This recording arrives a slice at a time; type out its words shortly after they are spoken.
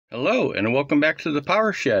Hello and welcome back to the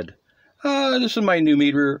Power Shed. This is my new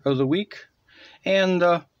meter of the week, and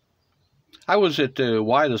I was at the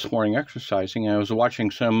Y this morning exercising, and I was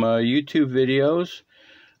watching some YouTube videos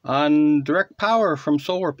on direct power from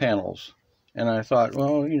solar panels, and I thought,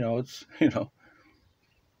 well, it's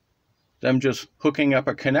them just hooking up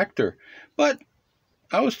a connector, but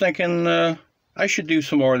I was thinking I should do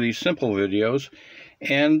some more of these simple videos,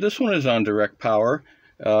 and this one is on direct power.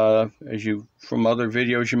 As you from other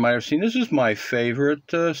videos you might have seen, this is my favorite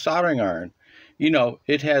soldering iron.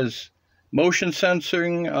 It has motion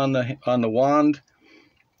sensing on the wand.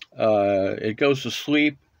 It goes to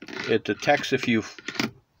sleep. It detects if you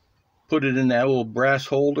put it in that little brass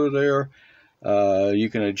holder there. You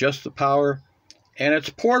can adjust the power, and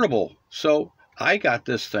it's portable. So I got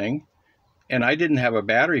this thing, and I didn't have a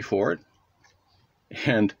battery for it,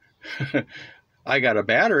 and I got a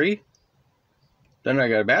battery. Then I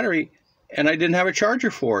got a battery, and I didn't have a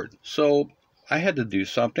charger for it. So I had to do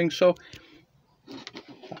something. So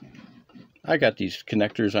I got these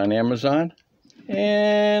connectors on Amazon.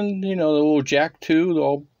 And, the little jack 2, they're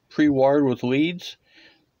all pre-wired with leads.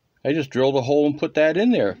 I just drilled a hole and put that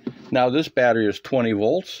in there. Now this battery is 20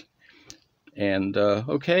 volts. And,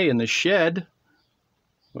 okay, in the shed,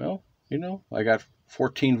 well, I got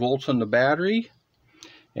 14 volts on the battery.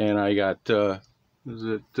 And I got,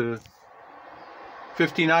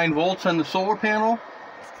 59 volts on the solar panel.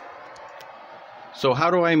 So how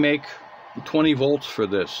do I make 20 volts for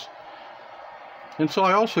this? And so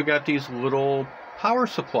I also got these little power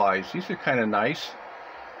supplies. These are kind of nice.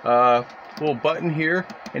 Little button here,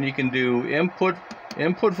 and you can do input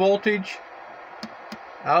voltage,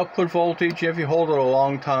 output voltage. If you hold it a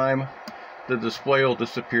long time, the display will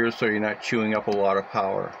disappear, so you're not chewing up a lot of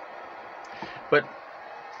power. But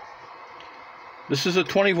this is a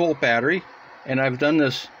 20 volt battery. And I've done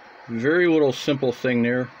this very little simple thing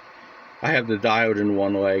there. I have the diode in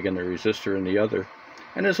one leg and the resistor in the other.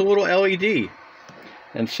 And there's a little LED.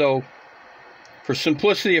 And so, for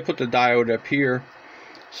simplicity, I put the diode up here.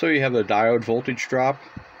 So you have the diode voltage drop.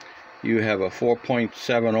 You have a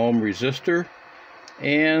 4.7 ohm resistor.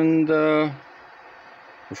 And, of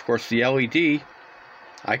course, the LED.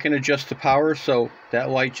 I can adjust the power so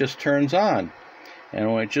that light just turns on.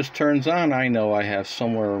 And when it just turns on, I know I have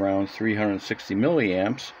somewhere around 360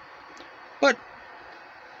 milliamps. But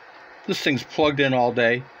this thing's plugged in all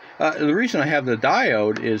day. The reason I have the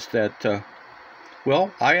diode is that, well,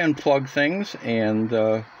 I unplug things,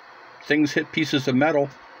 and things hit pieces of metal.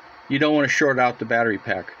 You don't want to short out the battery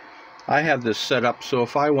pack. I have this set up so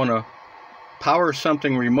if I want to power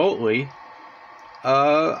something remotely,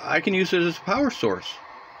 I can use it as a power source.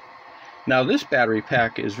 Now, this battery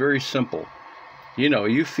pack is very simple.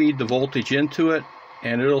 You feed the voltage into it,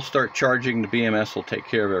 and it'll start charging. The BMS will take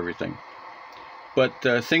care of everything. But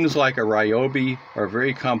things like a Ryobi are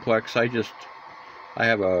very complex. I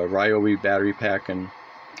have a Ryobi battery pack, and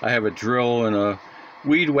I have a drill and a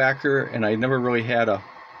weed whacker, and I never really had a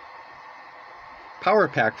power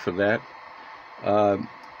pack for that.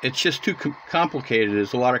 It's just too complicated.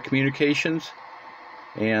 There's a lot of communications,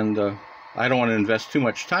 and I don't want to invest too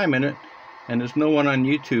much time in it. And there's no one on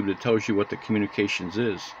YouTube that tells you what the communications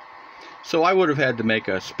is. So I would have had to make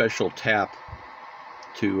a special tap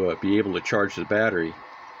to be able to charge the battery.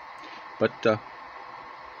 But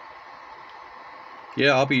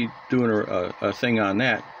yeah, I'll be doing a thing on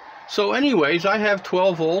that. So anyways, I have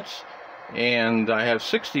 12 volts and I have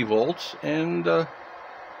 60 volts, and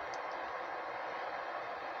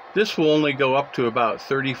this will only go up to about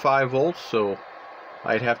 35 volts, so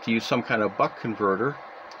I'd have to use some kind of buck converter.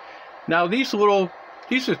 Now these are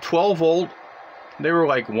 12 volt. They were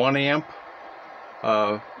like 1 amp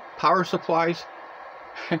power supplies.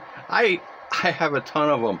 I have a ton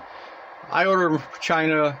of them. I ordered them from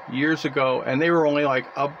China years ago, and they were only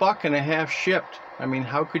like $1.50 shipped. I mean,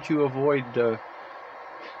 how could you avoid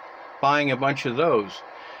buying a bunch of those?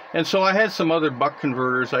 And so I had some other buck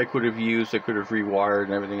converters I could have used. I could have rewired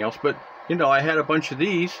and everything else, but I had a bunch of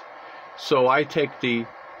these. So I take the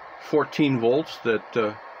 14 volts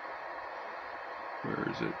that where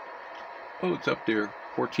is it? Oh, it's up there.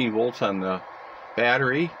 14 volts on the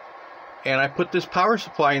battery. And I put this power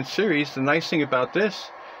supply in series. The nice thing about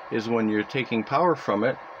this is when you're taking power from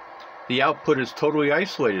it, the output is totally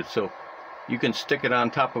isolated. So you can stick it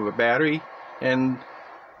on top of a battery. And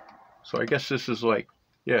so I guess this is like,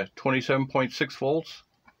 yeah, 27.6 volts.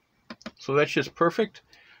 So that's just perfect.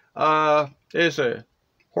 There's a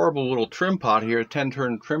horrible little trim pot here, a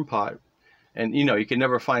 10-turn trim pot. And you can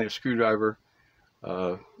never find a screwdriver.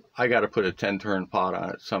 I got to put a 10-turn pot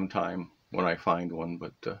on it sometime when I find one,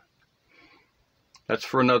 but that's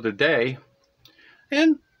for another day.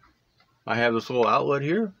 And I have this little outlet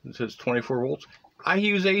here. It says 24 volts. I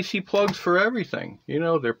use AC plugs for everything. You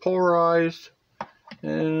know, they're polarized,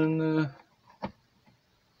 and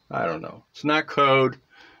I don't know. It's not code,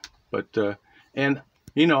 but and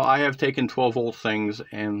you know, I have taken 12 volt things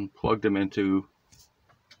and plugged them into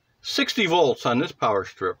 60 volts on this power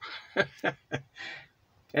strip.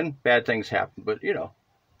 And bad things happen, but you know,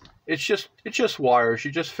 it's just wires.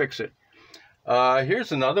 You just fix it.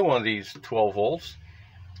 Here's another one of these 12 volts,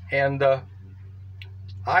 and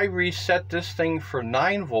I reset this thing for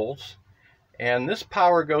 9 volts, and this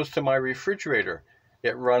power goes to my refrigerator.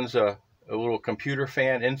 It runs a little computer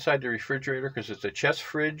fan inside the refrigerator because it's a chest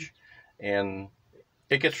fridge, and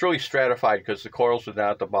it gets really stratified because the coils are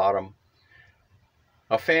down at the bottom.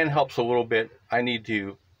 A fan helps a little bit. I need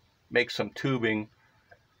to make some tubing,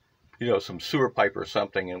 you know, some sewer pipe or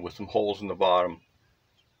something, and with some holes in the bottom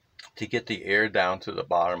to get the air down to the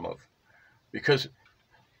bottom of, because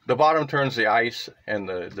the bottom turns the ice and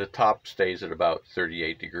the top stays at about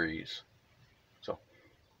 38 degrees. So,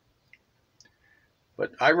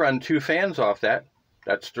 but I run 2 fans off that.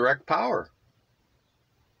 That's direct power.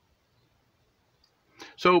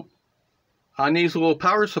 So on these little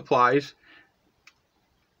power supplies,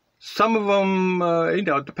 some of them, you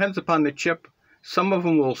know, it depends upon the chip. Some of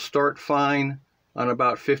them will start fine on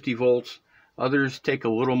about 50 volts. Others take a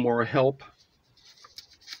little more help.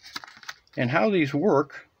 And how these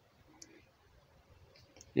work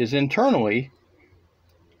is internally,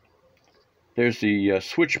 there's the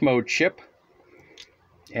switch mode chip,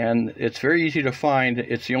 and it's very easy to find.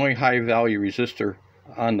 It's the only high value resistor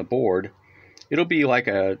on the board. It'll be like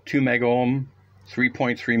a 2 mega ohm,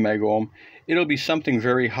 3.3 mega ohm. It'll be something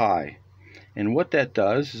very high. And what that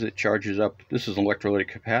does is it charges up. This is an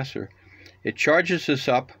electrolytic capacitor. It charges this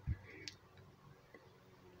up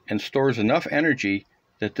and stores enough energy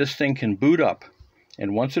that this thing can boot up.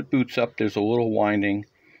 And once it boots up, there's a little winding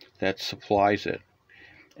that supplies it.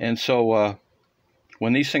 And so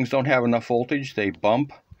when these things don't have enough voltage, they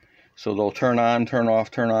bump. So they'll turn on, turn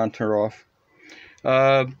off, turn on, turn off.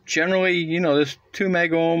 Generally, you know, this 2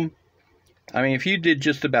 mega ohm, I mean, if you did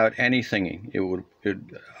just about anything,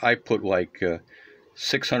 I put like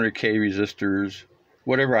 600K resistors,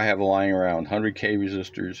 whatever I have lying around, 100K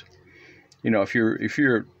resistors. You know, if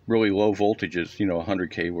you're really low voltages, you know,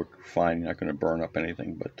 100K work fine. You're not going to burn up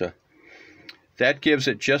anything, but that gives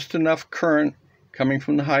it just enough current coming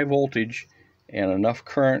from the high voltage and enough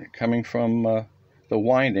current coming from the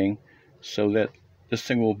winding so that this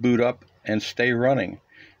thing will boot up and stay running.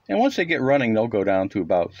 And once they get running, they'll go down to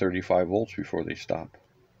about 35 volts before they stop.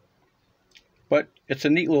 But it's a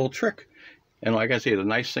neat little trick. And like I say, the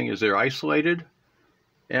nice thing is they're isolated.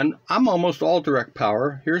 And I'm almost all direct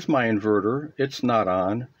power. Here's my inverter. It's not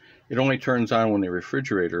on. It only turns on when the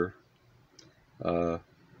refrigerator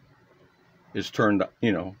is turned,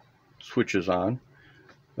 you know, switches on.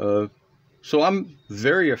 So I'm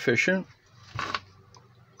very efficient.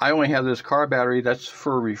 I only have this car battery. That's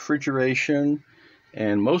for refrigeration.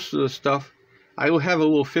 And most of the stuff, I will have a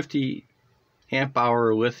little 50 amp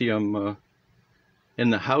hour lithium in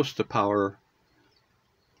the house to power,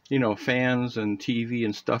 you know, fans and TV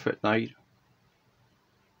and stuff at night.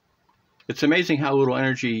 It's amazing how little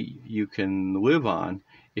energy you can live on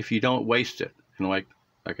if you don't waste it. And like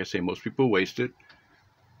I say, most people waste it.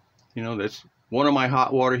 You know, that's one of my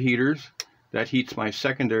hot water heaters. That heats my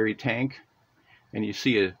secondary tank. And you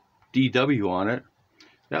see a DW on it.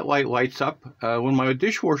 That light lights up. When my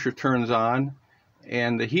dishwasher turns on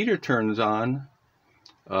and the heater turns on,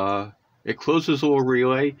 it closes a little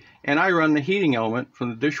relay, and I run the heating element from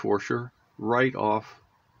the dishwasher right off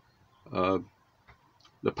the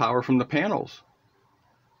power from the panels.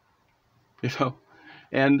 You know,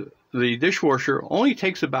 and the dishwasher only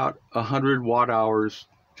takes about 100 watt hours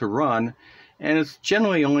to run, and it's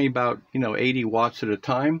generally only about, you know, 80 watts at a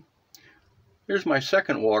time. Here's my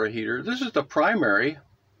second water heater. This is the primary,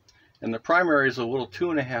 and the primary is a little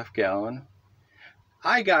 2.5 gallon.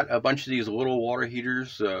 I got a bunch of these little water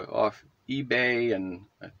heaters off eBay and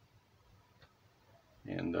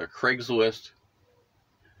Craigslist,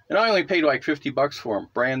 and I only paid like 50 bucks for them,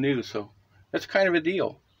 brand new, so that's kind of a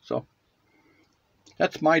deal. So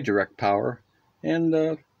that's my direct power, and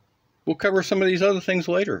we'll cover some of these other things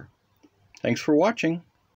later. Thanks for watching.